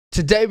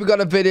Today we got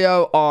a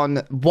video on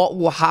what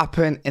will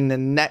happen in the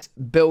next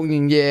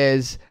billion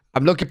years.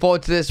 I'm looking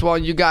forward to this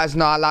one. You guys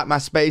know I like my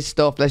space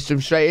stuff. Let's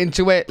jump straight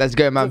into it. Let's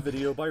go, man. A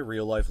video by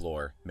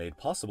RealLifeLore, made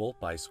possible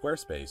by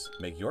Squarespace.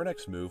 Make your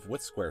next move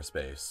with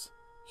Squarespace.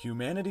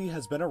 Humanity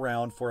has been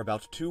around for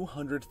about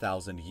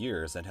 200,000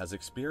 years and has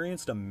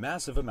experienced a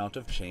massive amount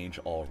of change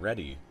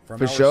already.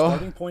 From our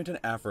starting point in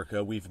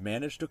Africa, we've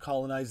managed to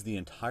colonize the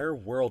entire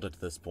world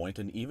at this point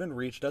and even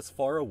reached as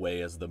far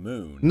away as the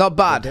moon. Not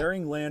bad. The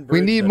daring land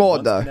We need more,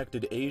 that though.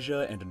 connected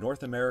Asia and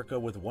North America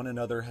with one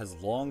another has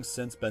long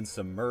since been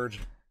submerged.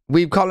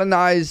 We've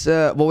colonized,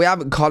 well, we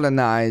haven't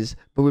colonized,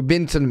 but we've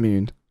been to the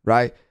moon,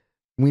 right?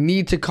 We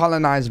need to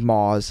colonize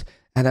Mars.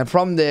 And then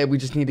from there, we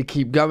just need to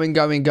keep going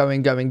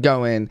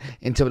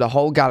until the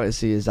whole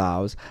galaxy is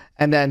ours.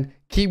 And then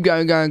keep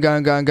going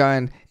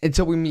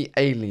until we meet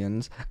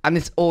aliens. And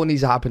this all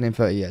needs to happen in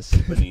 30 years.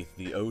 Beneath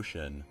the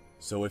ocean.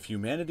 So if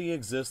humanity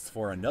exists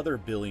for another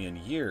billion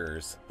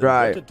years, then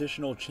what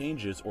additional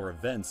changes or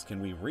events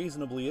can we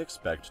reasonably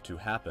expect to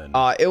happen?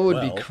 It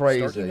would be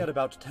crazy. Starting at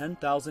about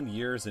 10,000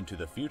 years into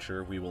the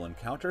future, we will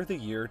encounter the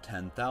year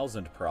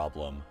 10,000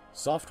 problem.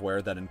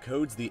 Software that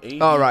encodes the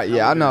AD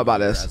I know about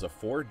this. As a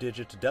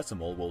 4-digit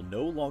decimal will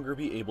no longer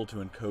be able to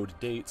encode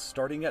dates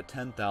starting at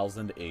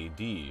 10,000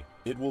 AD.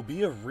 It will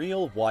be a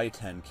real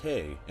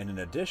Y10K, and in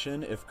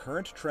addition, if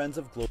current trends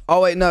of global...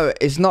 Oh, wait, no,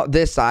 it's not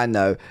this, I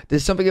know.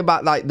 There's something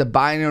about, like, the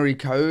binary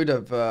code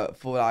of,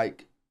 for,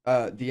 like,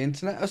 the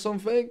internet or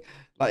something.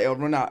 Like, it'll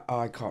run out... Oh,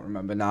 I can't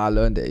remember now. I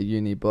learned it at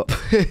uni, but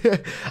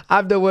I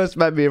have the worst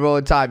memory of all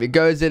the time. It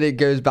goes in, it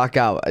goes back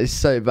out. It's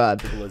so bad.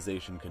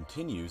 Civilization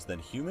continues, then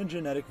human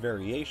genetic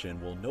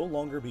variation will no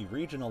longer be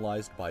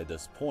regionalized by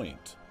this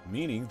point,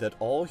 meaning that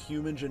all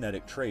human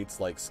genetic traits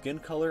like skin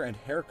color and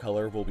hair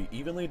color will be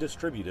evenly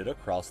distributed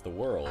across the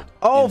world.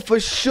 Oh, for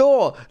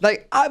sure.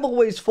 Like, I've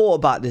always thought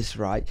about this,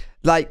 right?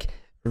 Like,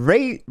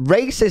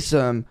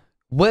 racism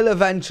will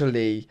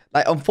eventually,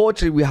 like,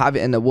 unfortunately we have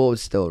it in the world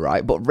still,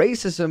 right? But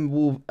racism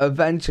will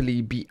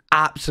eventually be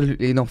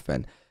absolutely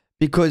nothing,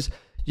 because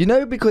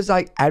because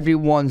like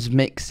everyone's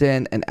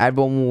mixing and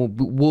everyone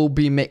will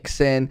be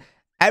mixing.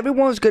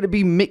 Everyone's going to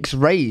be mixed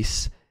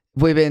race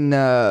within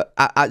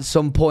at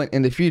some point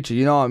in the future,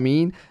 you know what I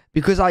mean?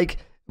 Because like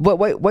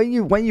when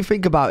you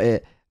think about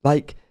it,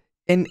 like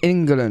in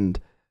England,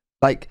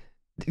 like,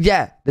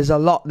 yeah, there's a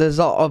lot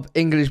of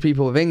English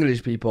people with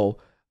English people.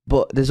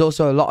 But there's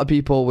also a lot of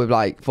people with,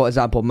 like, for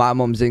example, my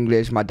mum's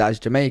English, my dad's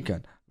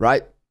Jamaican,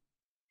 right?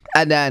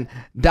 And then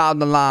down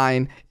the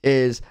line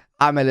is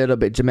I'm a little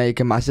bit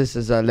Jamaican, my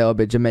sister's a little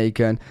bit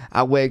Jamaican,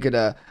 and we're going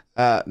to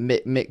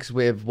mix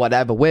with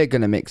whatever we're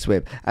going to mix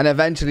with. And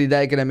eventually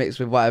they're going to mix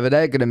with whatever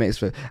they're going to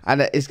mix with.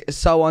 And it's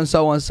so on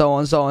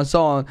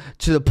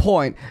to the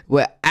point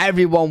where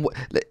everyone...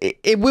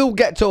 It will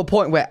get to a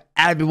point where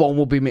everyone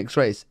will be mixed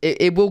race.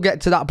 It will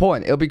get to that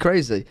point. It'll be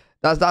crazy.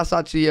 That's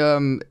actually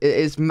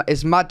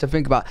it's mad to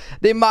think about.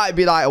 There might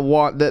be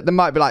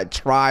like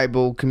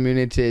tribal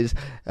communities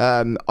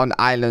on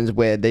islands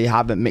where they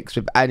haven't mixed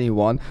with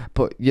anyone,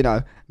 but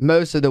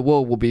most of the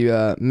world will be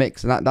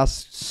mixed, and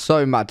that's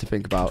so mad to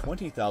think about.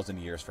 20,000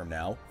 years from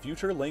now,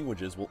 future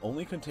languages will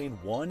only contain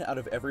 1 out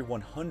of every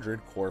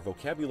 100 core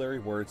vocabulary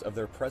words of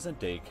their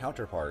present-day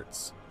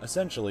counterparts.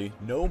 Essentially,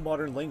 no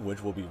modern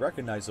language will be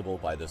recognizable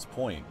by this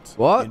point.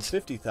 What? In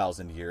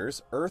 50,000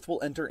 years, Earth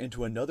will enter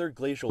into another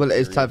glacial period,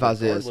 it's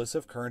 10,000 years, regardless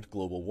of current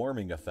global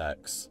warming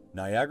effects.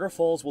 Niagara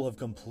Falls will have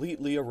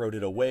completely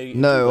eroded away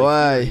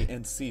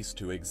and cease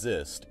to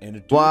exist, and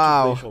due to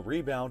glacial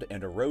rebound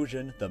and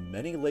erosion, the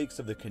many lakes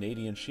of the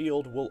Canadian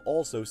Shield will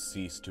also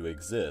cease to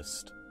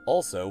exist.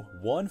 Also,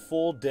 1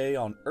 full day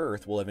on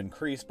Earth will have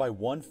increased by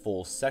 1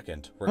 full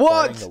second,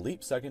 requiring the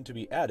leap second to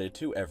be added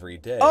to every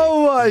day.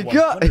 Oh my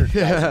god!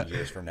 100,000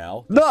 years from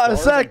now, the not a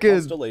second. And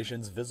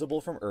constellations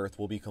visible from Earth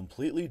will be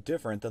completely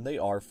different than they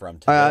are from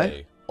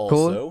today.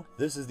 Also,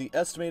 this is the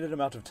estimated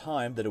amount of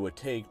time that it would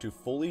take to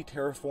fully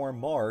terraform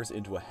Mars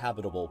into a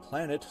habitable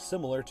planet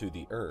similar to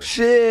the Earth.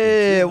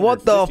 Shit,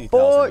 what the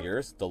fuck?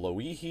 Years, the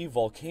Loihi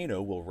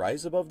volcano will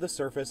rise above the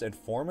surface and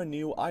form a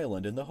new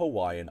island in the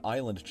Hawaiian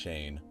island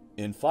chain.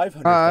 In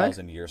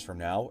 500,000 years from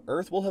now,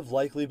 Earth will have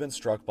likely been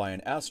struck by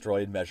an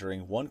asteroid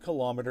measuring 1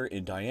 kilometer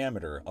in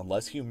diameter,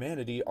 unless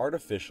humanity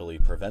artificially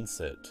prevents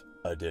it.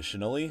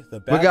 Additionally, the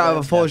Badlands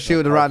National Park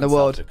in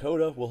South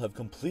Dakota will have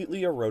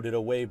completely eroded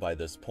away by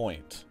this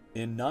point.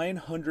 In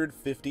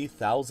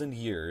 950,000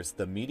 years,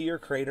 the meteor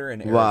crater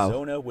in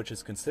Arizona, which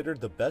is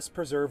considered the best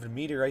preserved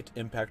meteorite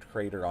impact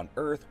crater on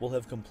Earth, will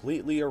have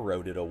completely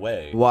eroded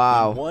away.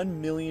 Wow. In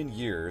 1 million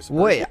years,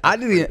 I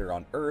didn't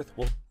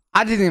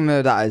even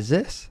know that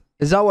exists.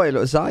 Is that what it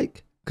looks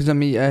like? Because a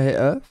meteor hit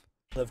Earth?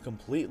 Have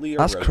completely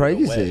That's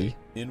crazy. Away.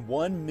 In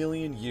 1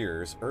 million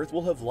years, Earth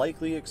will have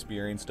likely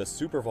experienced a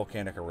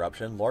supervolcanic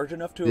eruption large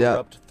enough to Yeah.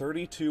 erupt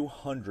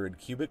 3,200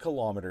 cubic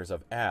kilometers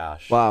of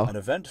ash. Wow. An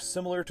event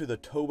similar to the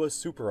Toba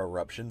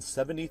supereruption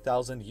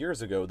 70,000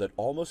 years ago that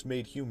almost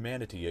made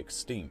humanity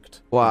extinct.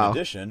 Wow. In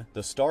addition,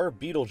 the star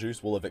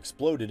Betelgeuse will have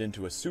exploded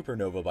into a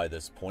supernova by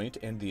this point,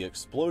 and the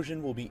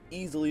explosion will be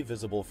easily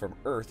visible from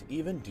Earth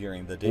even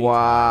during the daytime.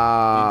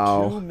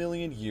 Wow. In 2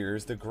 million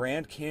years, the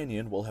Grand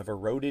Canyon will have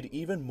eroded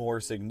even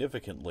more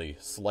significantly,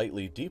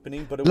 slightly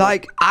deepening, but it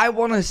like, I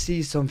want to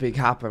see something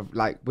happen,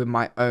 like, with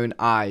my own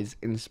eyes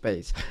in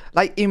space.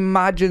 Like,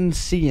 imagine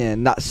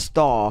seeing that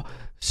star,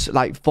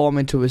 like, form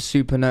into a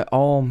supernova.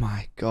 Oh,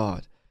 my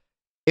God.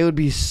 It would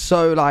be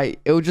so, like,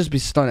 it would just be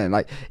stunning.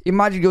 Like,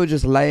 imagine you're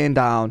just laying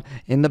down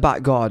in the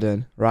back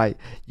garden, right?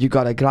 You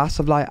got a glass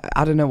of, like,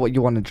 I don't know what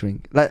you want to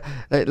drink.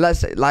 Let's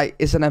say, like,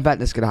 it's an event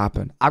that's going to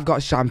happen. I've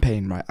got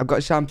champagne, right? I've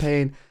got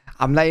champagne.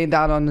 I'm laying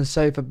down on the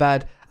sofa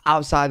bed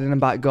outside in the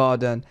back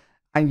garden,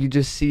 and you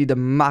just see the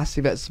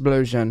massive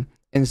explosion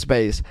in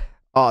space.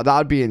 Oh, that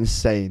would be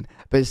insane.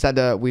 But instead,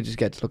 we just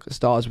get to look at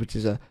stars, which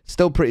is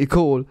still pretty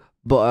cool.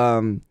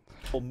 But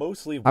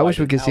mostly I wish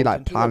we could widen see out like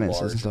into a planets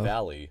and large stuff.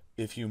 valley.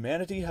 If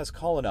humanity has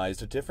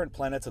colonized different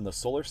planets in the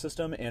solar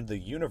system and the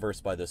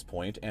universe by this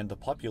point, and the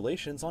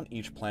populations on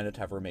each planet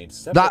have remained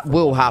separate That from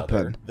will one happen.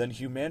 another, then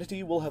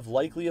humanity will have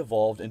likely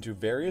evolved into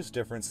various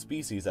different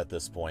species at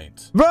this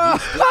point. Bro,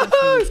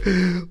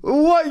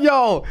 what,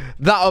 yo?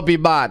 That'll be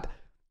mad.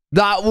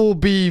 That will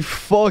be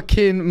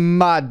fucking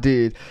mad,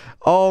 dude.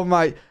 Oh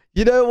my,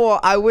 you know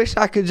what? I wish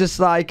I could just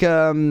like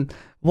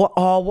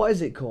what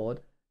is it called?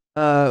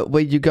 Where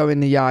you go in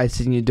the ice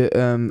and you do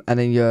and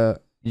then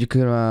you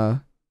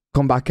can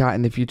come back out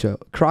in the future.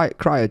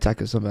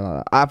 Cryotech or something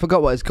like that. I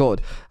forgot what it's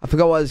called.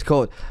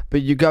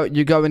 But you go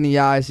in the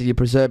ice and you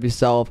preserve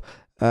yourself.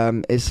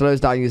 It slows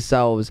down your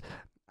cells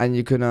and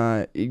you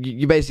can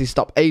you basically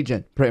stop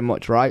aging pretty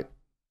much, right?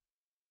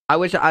 I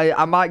wish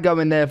I might go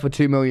in there for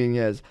 2 million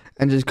years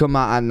and just come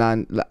out and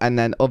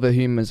then other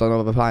humans on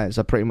other planets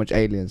are pretty much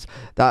aliens.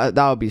 That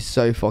would be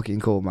so fucking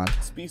cool, man.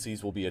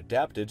 Species will be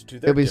adapted to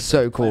their It'll be different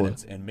so cool.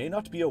 planets and may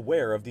not be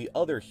aware of the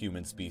other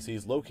human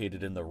species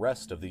located in the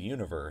rest of the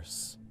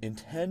universe. In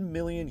 10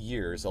 million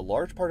years, a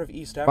large part of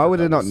East Africa Why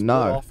would they not will split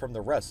know? off from the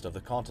rest of the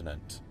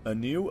continent. A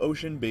new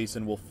ocean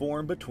basin will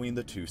form between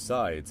the two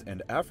sides,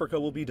 and Africa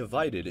will be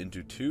divided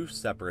into 2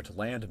 separate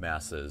land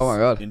masses. Oh my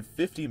God. In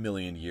 50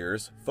 million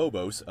years,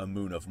 Phobos, a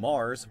moon of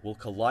Mars, will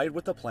collide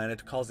with the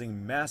planet,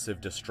 causing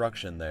massive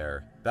destruction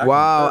there. Back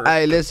Wow, on Earth,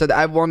 hey, listen,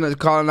 everyone that's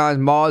colonized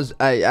Mars,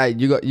 hey,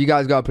 you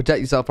guys gotta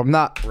protect yourself from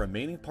that. the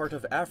remaining part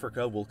of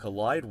Africa will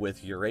collide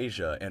with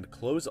Eurasia and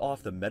close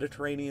off the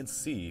Mediterranean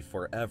Sea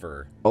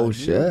forever. Oh, a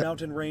shit. new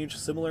mountain range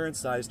similar in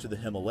size to the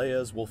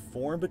Himalayas will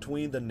form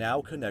between the now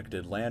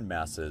connected land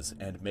masses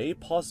and may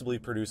possibly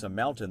produce a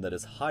mountain that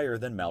is higher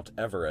than Mount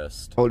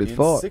Everest. Holy in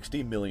fuck.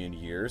 60 million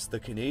years, the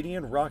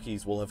Canadian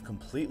Rockies will have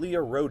completely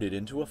eroded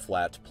into a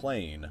flat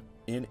plain.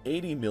 In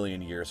 80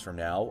 million years from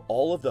now,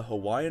 all of the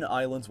Hawaiian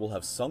Islands will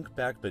have sunk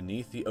back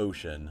beneath the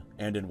ocean,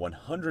 and in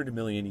 100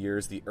 million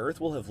years, the Earth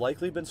will have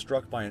likely been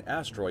struck by an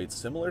asteroid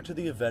similar to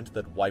the event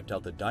that wiped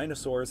out the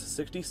dinosaurs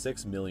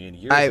 66 million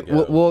years Hey,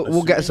 ago.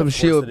 we'll get assuming, some of course,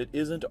 shield- that it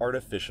isn't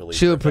artificially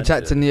shield prevented.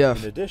 protecting the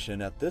Earth. In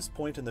addition, at this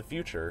point in the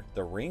future,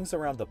 the rings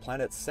around the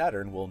planet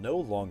Saturn will no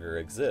longer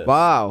exist.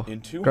 Wow, In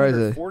crazy.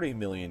 240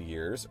 million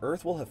years,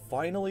 Earth will have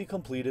finally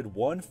completed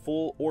one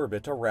full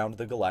orbit around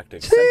the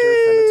galactic center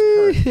from its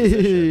current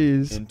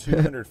position. Jeez. In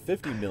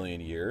 250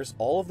 million years,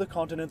 all of the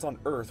continents on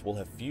Earth will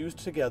have fused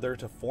together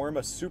to form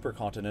a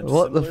supercontinent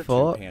What the similar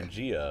fuck? to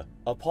Pangaea.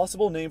 A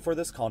possible name for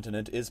this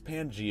continent is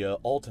Pangaea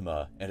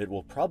Ultima, and it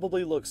will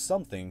probably look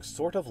something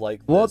sort of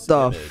like What this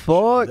the image.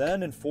 fuck?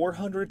 Then in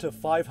 400 to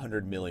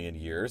 500 million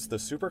years, the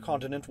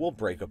supercontinent will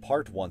break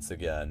apart once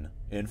again.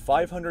 In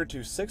 500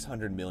 to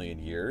 600 million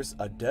years,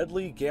 a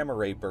deadly gamma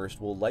ray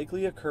burst will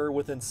likely occur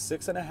within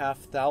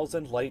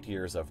 6,500 light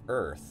years of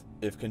Earth.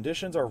 If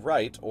conditions are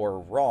right, or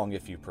wrong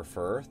if you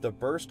prefer, the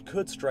burst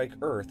could strike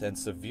Earth and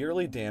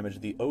severely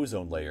damage the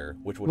ozone layer,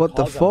 which would What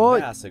the cause a fuck?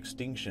 mass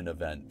extinction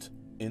event.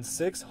 In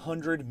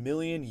 600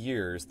 million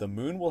years, the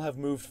moon will have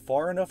moved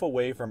far enough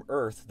away from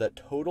Earth that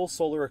total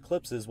solar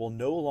eclipses will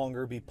no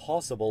longer be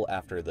possible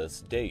after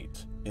this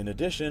date. In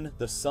addition,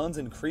 the sun's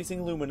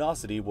increasing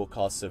luminosity will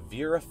cause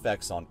severe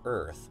effects on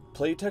Earth.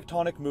 Plate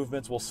tectonic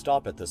movements will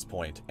stop at this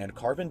point, and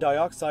carbon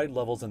dioxide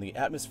levels in the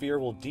atmosphere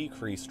will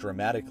decrease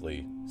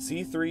dramatically.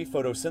 C3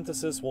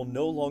 photosynthesis will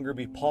no longer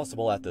be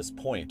possible at this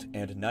point,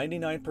 and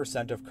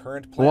 99% of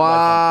current plant life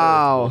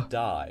on Earth will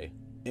die.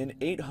 In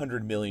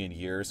 800 million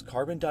years,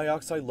 carbon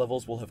dioxide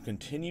levels will have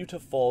continued to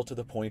fall to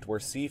the point where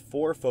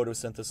C4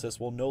 photosynthesis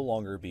will no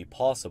longer be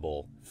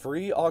possible.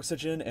 Free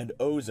oxygen and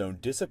ozone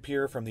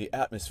disappear from the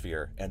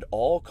atmosphere, and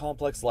all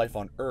complex life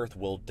on Earth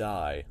will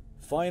die.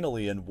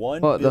 Finally, in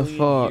 1 What the billion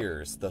fuck?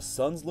 years, the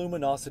sun's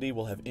luminosity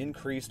will have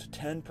increased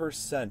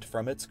 10%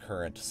 from its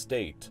current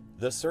state.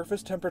 The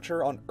surface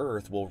temperature on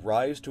Earth will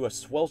rise to a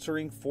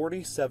sweltering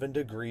 47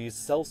 degrees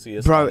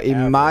Celsius. Bro, on average.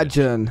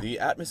 imagine. The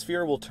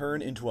atmosphere will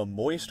turn into a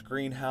moist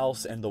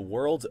greenhouse and the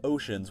world's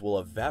oceans will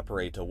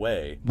evaporate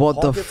away. What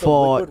the Pockets of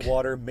liquid fuck?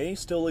 water may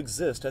still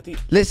exist at the...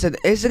 Listen,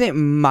 isn't it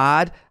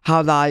mad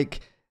how,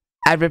 like,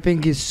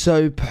 everything is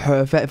so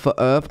perfect for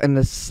Earth and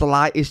the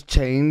slightest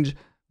change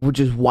would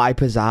just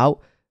wipe us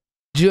out?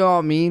 Do you know what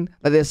I mean?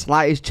 Like, the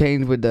slightest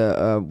change with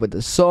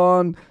the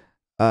sun,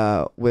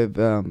 with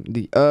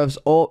the Earth's,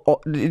 or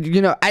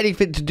you know,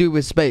 anything to do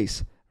with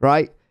space,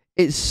 right?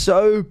 It's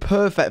so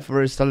perfect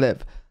for us to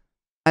live,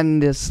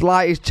 and the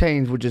slightest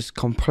change would just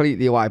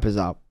completely wipe us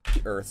out.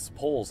 Earth's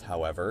poles,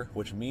 however,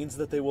 which means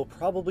that they will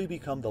probably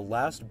become the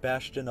last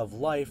bastion of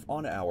life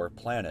on our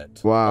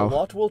planet. Wow. A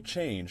lot will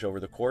change over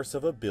the course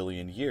of 1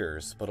 billion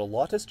years, but a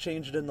lot has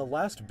changed in the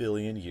last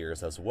billion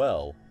years as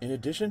well. In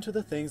addition to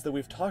the things that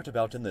we've talked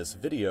about in this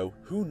video,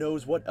 who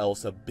knows what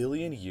else 1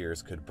 billion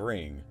years could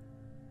bring.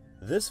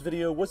 This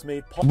video was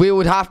made possible. We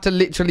would have to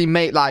literally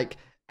make like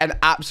an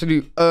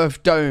absolute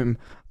Earth dome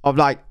of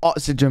like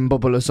oxygen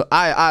bubble or so.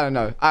 I don't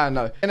know.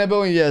 In 1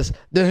 billion years,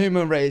 the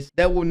human race,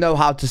 they will know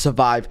how to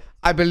survive.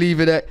 I believe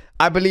in it.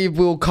 I believe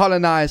we'll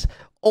colonize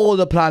all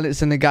the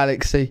planets in the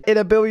galaxy. In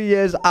 1 billion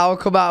years, I'll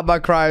come out of my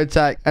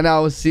cryotech and I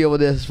will see all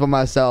this for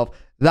myself.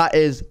 That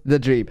is the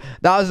dream.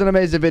 That was an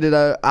amazing video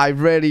though. I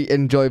really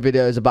enjoy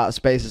videos about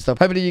space and stuff.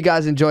 Hopefully you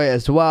guys enjoy it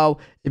as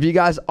well. If you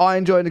guys are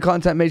enjoying the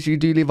content, make sure you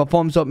do leave a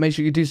thumbs up. Make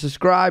sure you do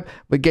subscribe.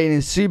 We're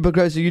getting super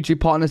close to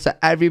YouTube partners, so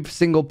every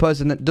single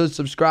person that does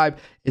subscribe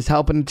is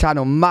helping the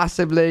channel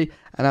massively.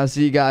 And I'll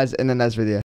see you guys in the next video.